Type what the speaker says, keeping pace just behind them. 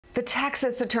The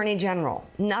Texas Attorney General,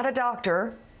 not a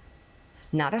doctor,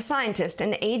 not a scientist,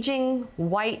 an aging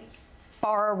white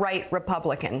far-right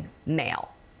Republican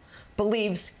male,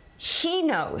 believes he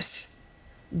knows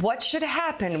what should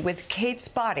happen with Kate's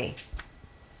body.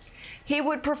 He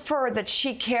would prefer that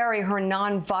she carry her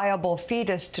non-viable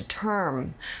fetus to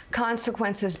term.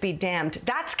 Consequences be damned.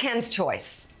 That's Ken's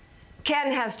choice.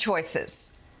 Ken has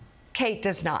choices. Kate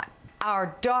does not.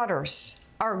 Our daughters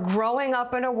are growing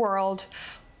up in a world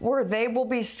where they will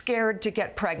be scared to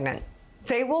get pregnant.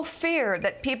 They will fear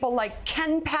that people like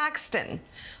Ken Paxton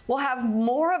will have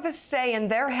more of a say in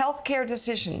their healthcare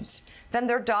decisions than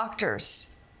their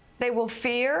doctors. They will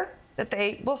fear that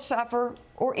they will suffer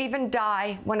or even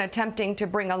die when attempting to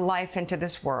bring a life into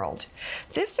this world.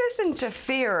 This isn't a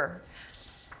fear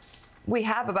we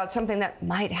have about something that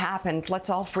might happen. Let's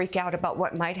all freak out about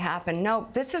what might happen. No,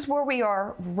 this is where we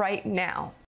are right now.